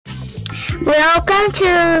Welcome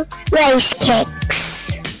to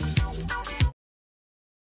Lacekickz.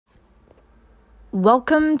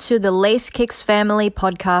 Welcome to the Lacekickz Family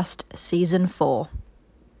Podcast Season 4.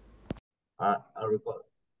 I'll record.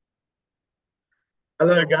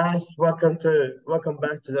 Hello guys, welcome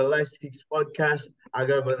back to the Lacekickz podcast. I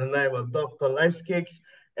go by the name of Dr. Lacekickz,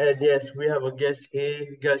 and yes, we have a guest here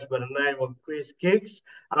who goes by the name of Chris Kicks.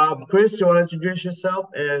 Chris, you want to introduce yourself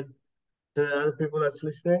and to the other people that's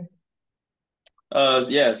listening?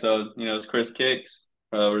 It's Chris Kicks,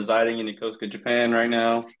 residing in Yokosuka, Japan right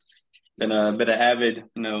now. Been an avid,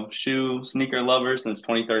 sneaker lover since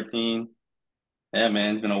 2013. Yeah,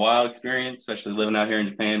 man, it's been a wild experience, especially living out here in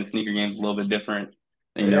Japan. The sneaker game's a little bit different,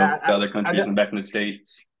 to other countries and back in the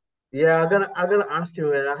States. Yeah, I'm gonna ask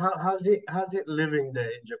you, man, how's it living there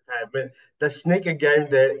in Japan? Man, the sneaker game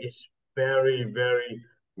there is very, very,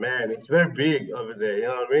 man, it's very big over there. You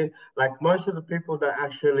know what I mean? Like most of the people that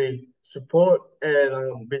actually support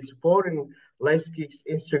and been supporting Lacekickz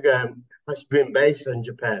Instagram has been based in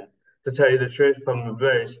Japan, to tell you the truth, from the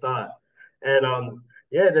very start. And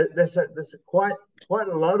yeah, there's quite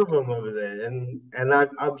a lot of them over there, and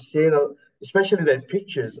I've seen, especially their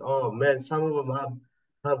pictures. Oh man, some of them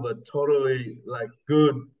have a totally like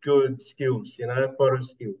good skills, photo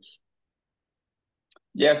skills.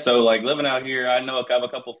 Yeah, so like living out here, I have a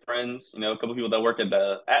couple friends, a couple people that work at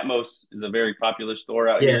the Atmos is a very popular store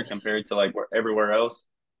out here Yes. compared to everywhere else.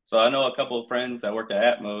 So I know a couple of friends that work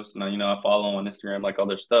at Atmos, and I follow on Instagram like all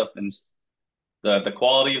their stuff, and just the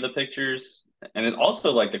quality of the pictures, and then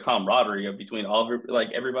also like the camaraderie of between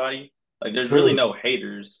everybody. Like there's really Mm. no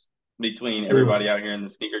haters between Mm. everybody out here in the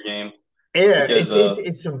sneaker game Yeah, because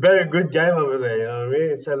it's a very good game over there. You know what I mean?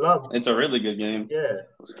 It's a lot. it's a really good game. Yeah.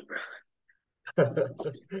 Bro,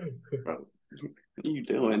 what are you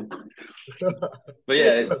doing? But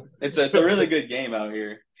yeah, it's a really good game out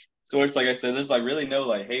here. So it's like I said, there's like really no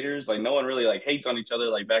like haters. Like no one really like hates on each other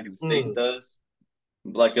like back in the States Mm. does.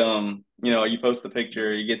 Like you post the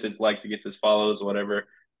picture, he gets his likes, he gets his follows, whatever.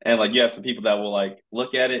 And like you have some people that will like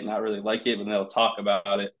look at it and not really like it, but they'll talk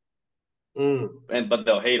about it Mm. but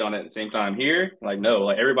they'll hate on it at the same time. Here, like no,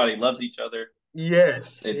 like everybody loves each other.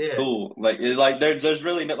 Yes, It's yes. cool. There's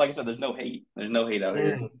really no, like I said, there's no hate. There's no hate out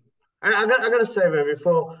here. Mm. I gotta say, man,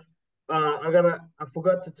 before I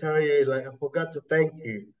forgot to tell you, like I forgot to thank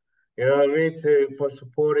you. You know what I mean? For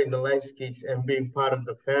supporting the Lacekickz and being part of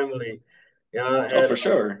the family. Oh, And for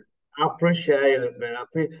sure. I appreciate it, man.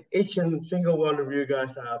 Each and single one of you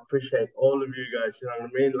guys. I appreciate all of you guys. You know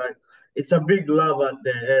what I mean? Like it's a big love out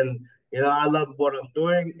there, and I love what I'm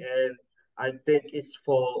doing, and I think it's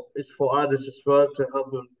for others as well to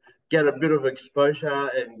help them get a bit of exposure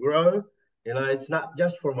and grow. It's not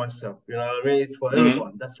just for myself. You know what I mean? It's for Hmm.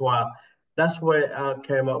 everyone. That's where I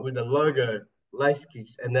came up with the logo,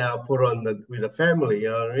 Lacekickz, and now I put on with the family. You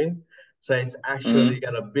know what I mean? So it's actually Hmm.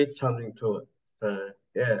 got a bit something to it. So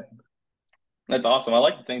yeah. That's awesome. I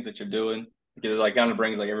like the things that you're doing because it like kind of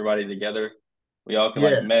brings like everybody together. We all can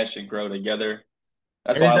like Yeah, mesh and grow together.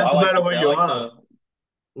 That's and why it I doesn't like matter the where I you like are.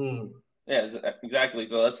 the Mm, yeah, exactly.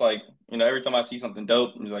 So that's like, every time I see something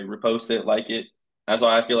dope, you like repost it, like it. That's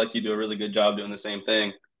why I feel like you do a really good job doing the same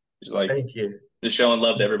thing. Just like thank you. just showing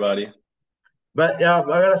love to everybody. But yeah,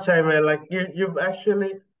 I gotta say, man, like you've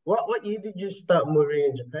actually, what year did you start moving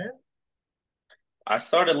in Japan? I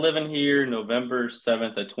started living here November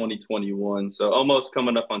 7th of 2021, so almost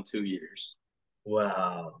coming up on 2 years.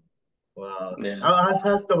 Wow, wow. Yeah.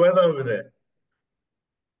 How's the weather over there?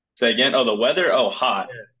 Say again. Oh, the weather. Oh, hot.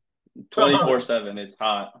 Yeah. 24/7. It's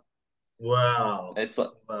hot. Wow, It's like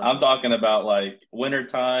I'm wow. talking about like winter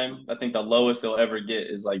time. I think the lowest they'll ever get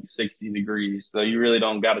is like 60 degrees. So you really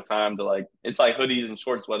don't got a time to like it's like hoodies and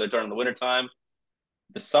shorts weather during the winter time.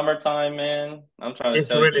 The summertime, man, I'm trying to It's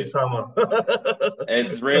tell really you, summer.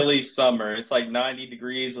 it's really summer. It's like 90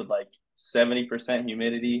 degrees with like 70%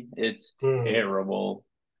 humidity. It's Hmm. terrible.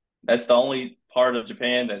 That's the only part of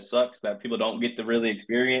Japan that sucks that people don't get to really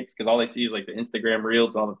experience because all they see is like the Instagram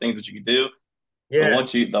reels and all the things that you can do. But Yeah.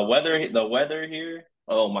 once the weather here,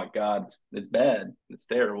 oh my God, it's bad. It's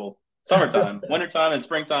terrible. Summertime, wintertime, and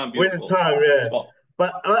springtime, Winter beautiful. time, yeah. Well,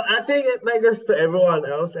 But I think it like goes to everyone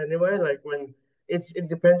else anyway. Like when it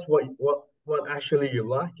depends what actually you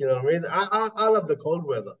like. You know what I mean? I love the cold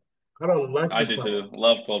weather. I don't like I the do summer. too.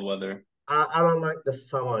 Love cold weather. I don't like the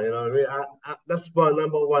summer. You know what I mean? That's my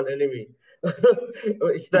number one enemy.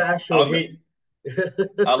 It's the actual I'll go, heat.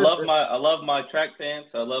 I love my track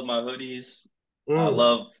pants. I love my hoodies.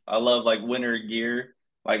 Mm, I love like winter gear.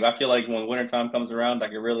 Like I feel like when wintertime comes around, I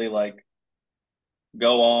can really like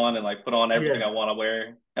go on and like put on everything I yeah. want to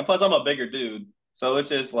wear. And plus, I'm a bigger dude. So it's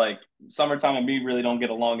just like summertime and me really don't get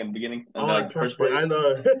along in the beginning of Oh, like the first trust me, I place.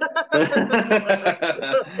 know.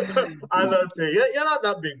 I know too. You're not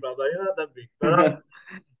that big, brother. You're not that big. But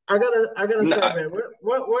I gotta say, No, man, where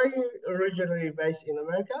were you originally based in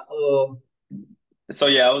America? Or so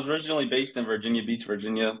yeah, I was originally based in Virginia Beach,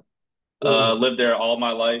 Virginia. mm, Lived there all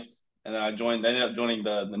my life, and then ended up joining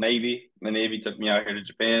the Navy. The Navy took me out here to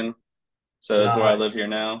Japan, so that's why I live nice, here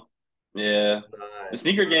now. Yeah, the nice,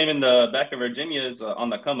 sneaker nice. game in the back of Virginia is on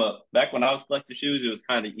the come up. Back when I was collecting shoes, it was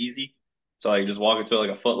kind of easy. So like just walk into like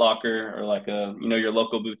a Foot Locker or like a your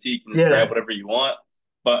local boutique and just grab Yeah, whatever you want.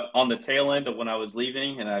 But on the tail end of when I was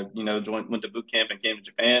leaving and I went to boot camp and came to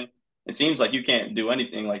Japan, it seems like you can't do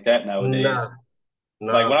anything like that nah, nowadays.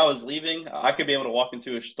 Like when nah. I was leaving, I could be able to walk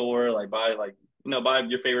into a store, like buy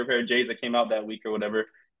your favorite pair of J's that came out that week or whatever.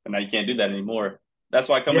 And now you can't do that anymore. That's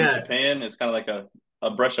why coming to Yeah, Japan is kind of like a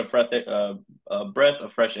breath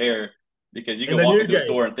of fresh air because you in can the walk new into a game.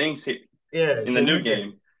 store and things hit Yeah, in it's the a new new game.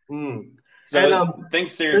 game. Mm. And So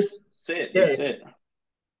things there this sit, they yeah, sit.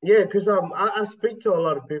 yeah, because I speak to a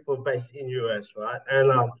lot of people based in US, right?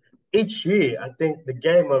 And each year I think the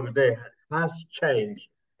game over there has changed,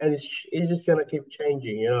 and it's just gonna keep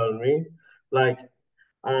changing. You know what I mean? Like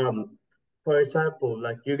um, for example,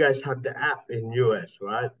 like you guys have the app in US,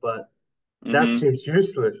 right? But that Hmm. seems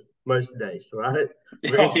useless most days, right?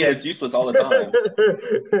 Oh Because yeah, it's useless all the time.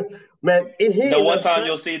 man, in here The in one time Australia,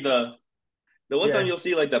 you'll see the one time yeah, you'll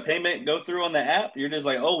see like the payment go through on the app, you're just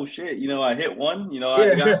like, oh shit, I hit one,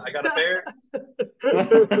 yeah. I got a pair.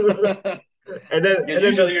 And Because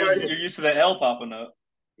then they'll usually tell you, you're used to the L popping up.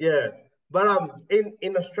 yeah. But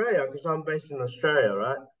in Australia, because I'm based in Australia,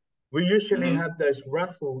 right? We usually Hmm. have this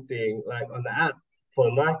raffle thing like on the app for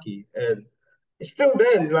Nike, and it's still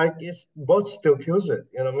then like it's bot still kills it.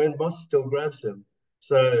 You know what I mean? Bot still grabs them.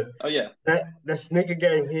 So Oh yeah, that the sneaker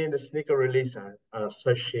game here and the sneaker release are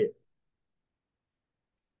so shit.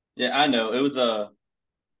 yeah, I know. It was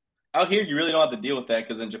out here you really don't have to deal with that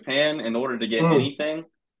because in Japan, in order to get Mm, anything,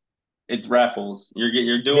 it's raffles.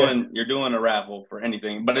 yeah, You're doing a raffle for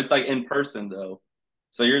anything, but it's like in person though.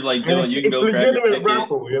 So you're like and doing you can it's go grab your legitimate ticket.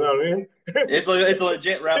 raffle. You know what I mean? It's a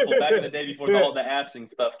legit raffle back in the day before all the apps and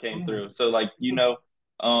stuff came Mm, through. So like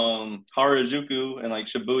Harajuku and like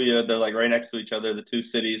Shibuya, they're like right next to each other, the two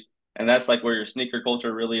cities, and that's like where your sneaker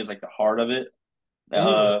culture really is like the heart of it.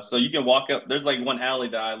 mm, So you can walk up. There's like one alley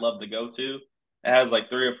that I love to go to. It has like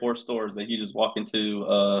three or four stores that you just walk into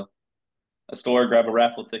a store, grab a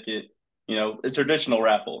raffle ticket. A traditional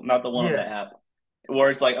raffle, not the one on the yeah. app, where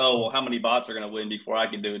it's like, oh, well, how many bots are going to win before I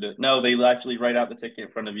can do it? No, they actually write out the ticket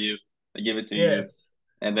in front of you. They give it to you, Yes.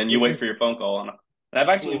 and then you Which wait for is your phone call on it. And I've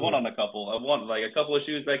actually won mm, on a couple. I've won like a couple of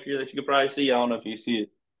shoes back here that you could probably see. I don't know if you see it,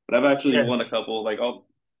 but I've actually won a yes. couple. Like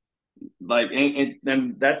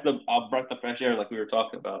and that's the breath of fresh air, like we were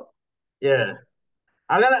talking about. Yeah.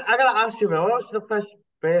 I gotta ask you, man, what was the first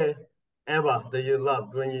pair ever that you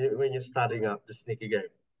loved when you're starting up the sneaker game?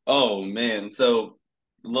 Oh man. So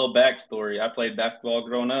a little backstory. I played basketball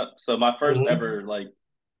growing up. So my first Hmm. ever like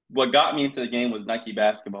what got me into the game was Nike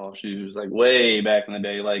basketball shoes, like way back in the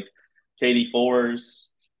day, like KD4s,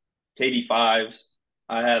 KD5s.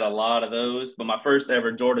 I had a lot of those, but my first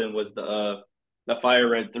ever Jordan was the Fire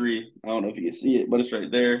Red 3. I don't know if you can see it, but it's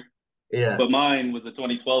right there. Yeah. But mine was the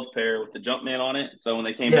 2012 pair with the Jumpman on it. So when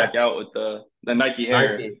they came Yeah. back out with the Nike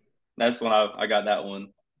Air, 90. that's when I got that one.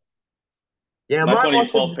 Yeah, My mine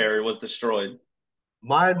 2012 wasn't pair was destroyed.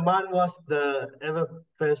 mine was the ever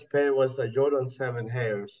first pair was the Jordan 7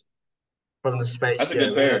 Hairs from the Space That's a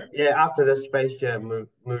good Jam. pair. Yeah, after the Space Jam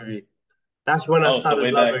movie. That's when I Oh, so started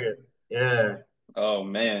way back. loving it. Yeah. Oh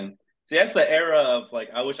man. See, that's the era of like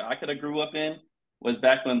I wish I could have grew up in was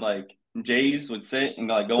back when like Jays would sit and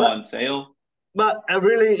like go on But sale.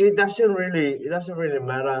 it doesn't really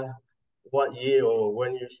matter what year or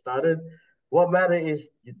when you started. What matters is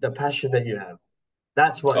the passion that you have.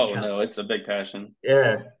 That's what Oh no, counts. it's a big passion.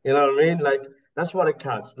 Yeah, you know what I mean? Like that's what it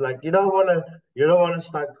counts. Like you don't wanna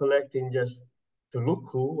start collecting just to look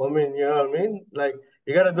cool. I mean, you know what I mean? Like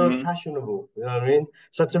you gotta do it Hmm. passionable, you know what I mean?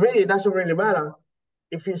 So to me, it doesn't really matter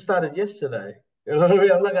if you started yesterday. You know what I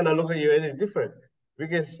mean? I'm not gonna look at you any different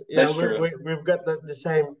because That's we, true. we we've got the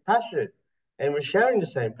same passion and we're sharing the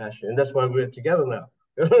same passion, and that's why we're together now.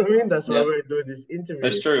 You know what I mean? That's why Yeah, we're doing this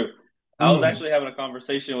that's interview. true. I was Mm, actually having a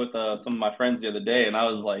conversation with some of my friends the other day, and I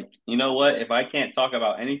was like, you know what? If I can't talk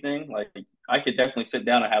about anything, like I could definitely sit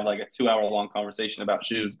down and have like a 2 hour long conversation about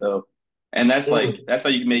shoes, though. And mm. that's how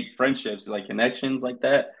you can make friendships, like connections like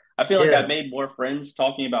that. I feel like I've Yeah. made more friends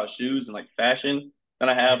talking about shoes and like fashion than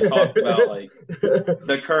I have talked about like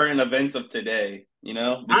the current events of today,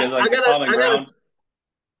 because I like the gotta common I gotta ground.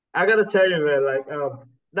 I gotta tell you, man,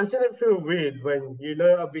 doesn't it feel weird when you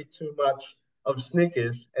know a bit too much of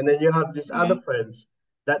sneakers, and then you have these other Mhm. friends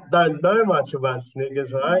that don't know much about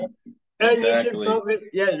sneakers, right? And you keep Exactly. talking,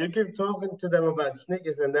 yeah, you keep talking to them about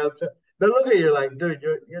sneakers, and they'll look at you like, dude,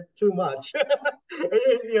 you're too much. And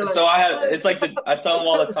you're like, So I have what? it's like I tell them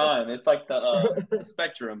all the time. It's like the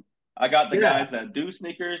spectrum. I got the Yeah. guys that do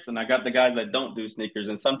sneakers and I got the guys that don't do sneakers.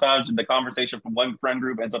 And sometimes the conversation from one friend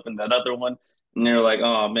group ends up in that other one. And they're like,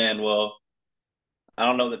 oh man, well, I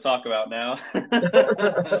don't know what to talk about now.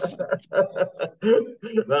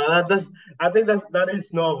 No, I think that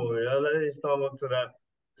is normal, you know, that is normal to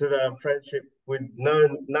the friendship with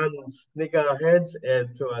non sneaker heads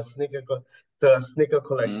and to a sneaker Mhm.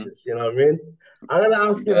 collectors, you know what I mean? I'm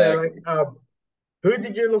gonna ask you, man, Exactly. who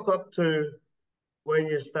did you look up to when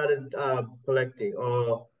you started collecting,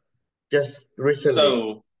 or just recently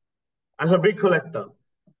So as a big collector?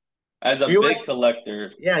 as a Do you watch? big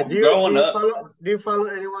collector, Yeah, growing up, do you follow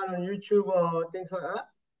anyone on YouTube or things like that?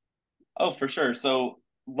 oh for sure. So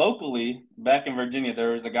locally, back in Virginia,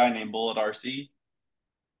 there was a guy named Bullet RC.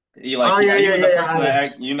 Oh yeah, He yeah, was yeah, a yeah. person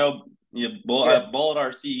that Yeah. Bullet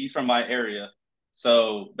RC. He's from my area.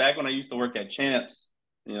 So back when I used to work at Champs,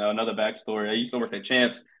 another backstory. I used to work at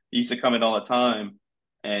Champs. He used to come in all the time,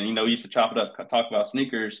 and we used to chop it up, talk about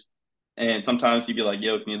sneakers. And sometimes he'd be like,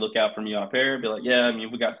 "Yo, can you look out for me on a pair?" I'd be like, "Yeah, I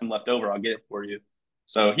mean, we got some left over. I'll get it for you."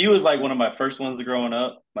 So he was like one of my first ones growing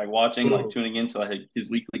up, like watching, like Mm. tuning into like his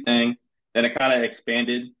weekly thing. Then it kind of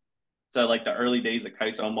expanded to like the early days of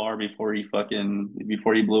Kais Omar before he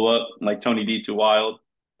blew up, like Tony D Too Wild.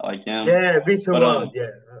 I like him. Yeah, B2 But Wild. Yeah,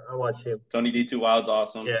 I watch him. Tony D Too Wild's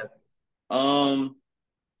awesome. Yeah. Um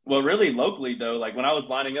well really locally though, like when I was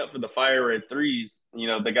lining up for the Fire Red threes,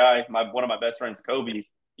 the guy, my one of my best friends, Kobe,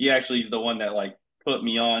 he actually is the one that like put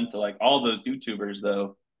me on to like all those YouTubers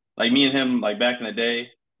though. Like me and him, like back in the day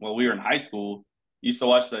when we were in high school, used to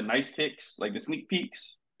watch the Lacekickz, like the sneak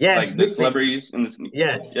peeks, Yeah, like the sneak peek. celebrities and the sneak.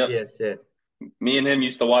 Yes, Yep. yes, yes. Me and him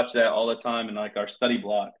used to watch that all the time in like our study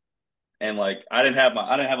block. And like I didn't have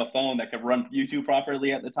a phone that could run YouTube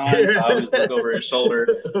properly at the time, so I always look over his shoulder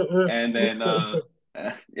and then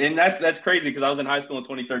and that's crazy because I was in high school in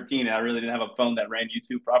 2013 and I really didn't have a phone that ran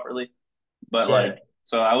YouTube properly. But Yeah. like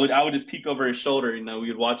so I would just peek over his shoulder, we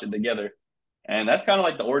would watch it together. And that's kind of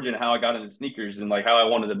like the origin of how I got into sneakers and like how I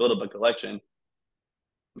wanted to build up a collection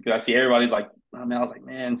because I see everybody's like, oh man, I was like,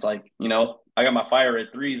 man, it's like, I got my Fire Red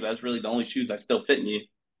threes, but that's really the only shoes that still fit me.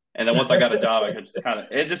 And then once I got a job, I could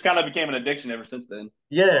it just kind of became an addiction ever since then.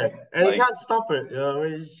 Yeah, and you Like, can't stop it. You know,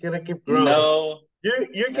 it's just gonna keep growing. no,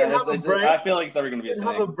 You can have a break. I feel like it's never going to You be a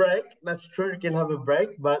can have a thing. break. That's true. You can have a break,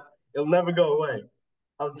 but it'll never go away.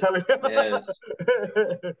 I'm telling you. Yes.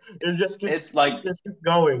 It just keep It's like, just keep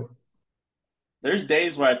going. there's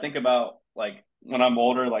days where I think about like when I'm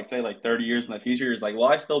older, like say like 30 years in the future, is like, will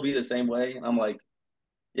I still be the same way? And I'm like,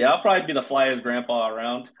 yeah, I'll probably be the flyest grandpa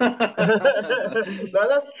around. No,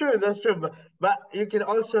 that's true. That's true. But you can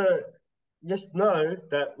also just know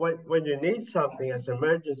that when you need something as an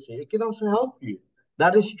emergency, it can also help you.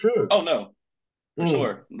 That is true. Oh no, for Mm,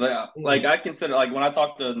 sure. Like mm. I consider like when I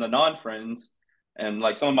talk to the non-friends and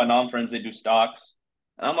like some of my non-friends, they do stocks.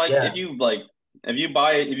 And I'm like, Yeah, if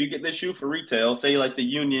you get this shoe for retail, say like the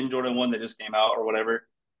Union Jordan 1 that just came out or whatever,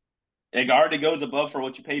 it already goes above for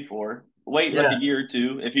what you paid for. Wait like a yeah, year or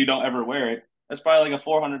two if you don't ever wear it. That's probably like a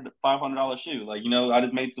 $400 $500 shoe. Like, I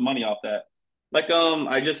just made some money off that. Like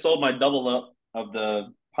I just sold my double up of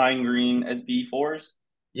the Pine Green SB4s. I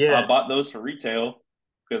yeah, bought those for retail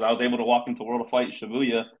because I was able to walk into World of Fight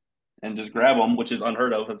Shibuya and just grab them, which is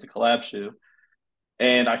unheard of. It's a collab shoe.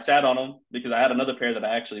 And I sat on them because I had another pair that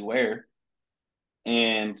I actually wear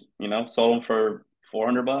and sold them for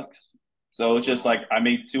 $400. So it's just like I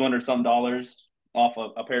made 200 some dollars off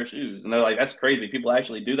of a pair of shoes, and they're like, "That's crazy. People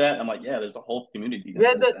actually do that." I'm like, "Yeah, there's a whole community that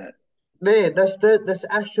yeah. does that." That's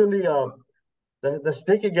actually the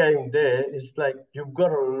sneaker game there is like you've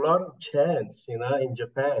got a lot of chance, you know, in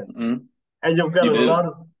Japan, Mm-hmm. and You do.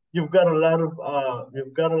 you've got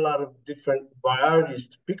a lot of different varieties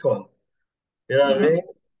to pick on. You know what I Mm-hmm. mean?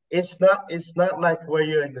 It's not like where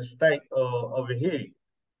you're in the state or over here.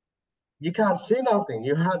 You can't see nothing.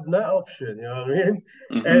 You have no option. You know what I mean?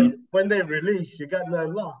 And Mm-hmm. when they release, you got no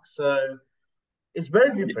luck. So it's very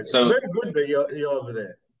different. It's So very good that you're over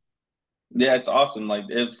there. yeah, it's awesome. Like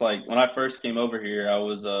it's like when I first came over here, I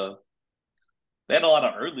was they had a lot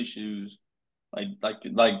of early shoes,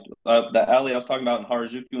 the alley I was talking about in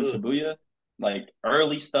Harajuku and Mm. Shibuya, like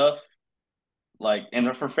early stuff, like and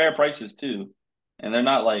they're for fair prices too, and they're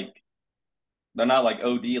not like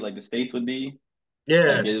OD like the states would be.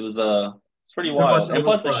 Yeah, Like it was it's pretty too much wild. And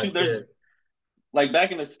plus the shoe overpriced. Yeah, like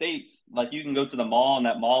back in the States, like you can go to the mall and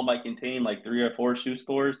that mall might contain like 3 or 4 shoe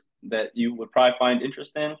stores that you would probably find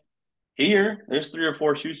interest in. Here, there's 3 or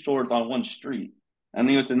 4 shoe stores on one street. And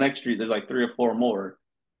then you go to the next street, there's like 3 or 4 more.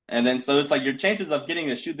 And then so it's like your chances of getting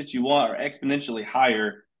the shoe that you want are exponentially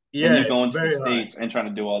higher than you Yes, going to the very high. States and trying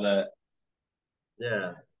to do all that.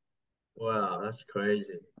 Yeah. Wow, that's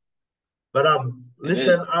crazy. But It listen,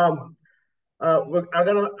 is. look, I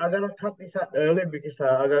gotta cut this out early because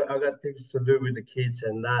I got things to do with the kids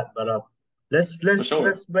and that. But let's For let's sure.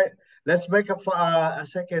 let's make let's make a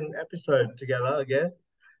second episode together again,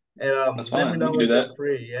 and That's let me fine. We know can do when that. you're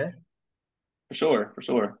free. Yeah. For sure. For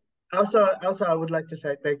sure. Also, I would like to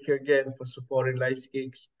say thank you again for supporting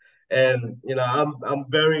Lacekickz, and I'm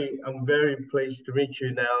very pleased to meet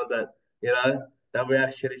you now that that we're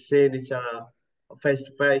actually seeing each other face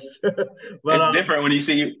to face. But It's different when you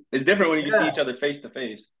see it's different when you can see yeah, each other face to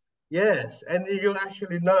face. yes, and you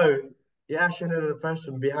actually know the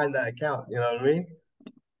person behind that account. You know what I mean?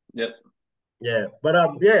 Yep, of Yeah, but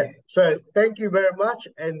yeah. So thank you very much,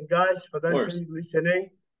 and guys, for those of course. you listening,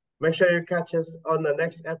 make sure you catch us on the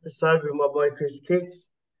next episode with my boy Chris Kicks,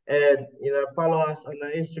 and follow us on the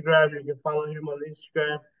Instagram. You can follow him on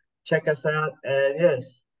Instagram. Check us out, and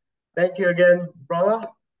yes, thank you again, brother,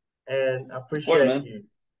 and I Of course, appreciate man. you.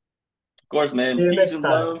 Of course, See man. you Peace next and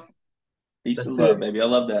time. love. Peace That's and love, it. baby. I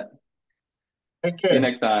love that. Take See you care.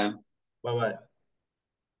 next time. Bye bye.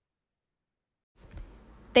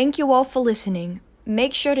 Thank you all for listening.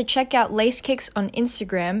 Make sure to check out Lacekickz on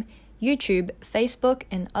Instagram, YouTube, Facebook,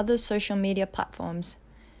 and other social media platforms.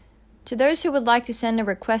 To those who would like to send a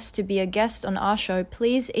request to be a guest on our show,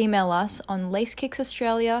 please email us on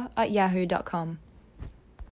lacekicksaustralia@yahoo.com.